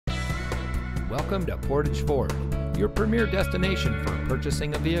Welcome to Portage Ford, your premier destination for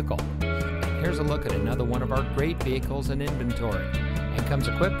purchasing a vehicle. And here's a look at another one of our great vehicles in inventory, and comes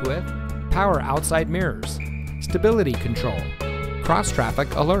equipped with power outside mirrors, stability control,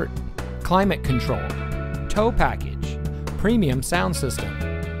 cross-traffic alert, climate control, tow package, premium sound system,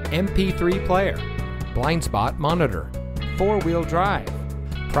 MP3 player, blind spot monitor, four-wheel drive,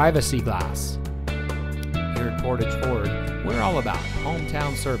 privacy glass. Here at Portage Ford, we're all about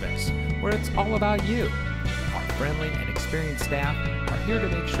hometown service, where it's all about you. Our friendly and experienced staff are here to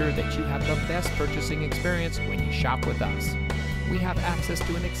make sure that you have the best purchasing experience when you shop with us. We have access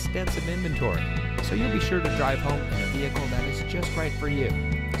to an extensive inventory, so you'll be sure to drive home in a vehicle that is just right for you.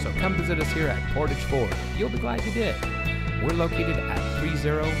 So come visit us here at Portage Ford. You'll be glad you did. We're located at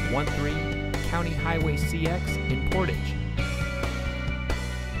 3013 County Highway CX in Portage.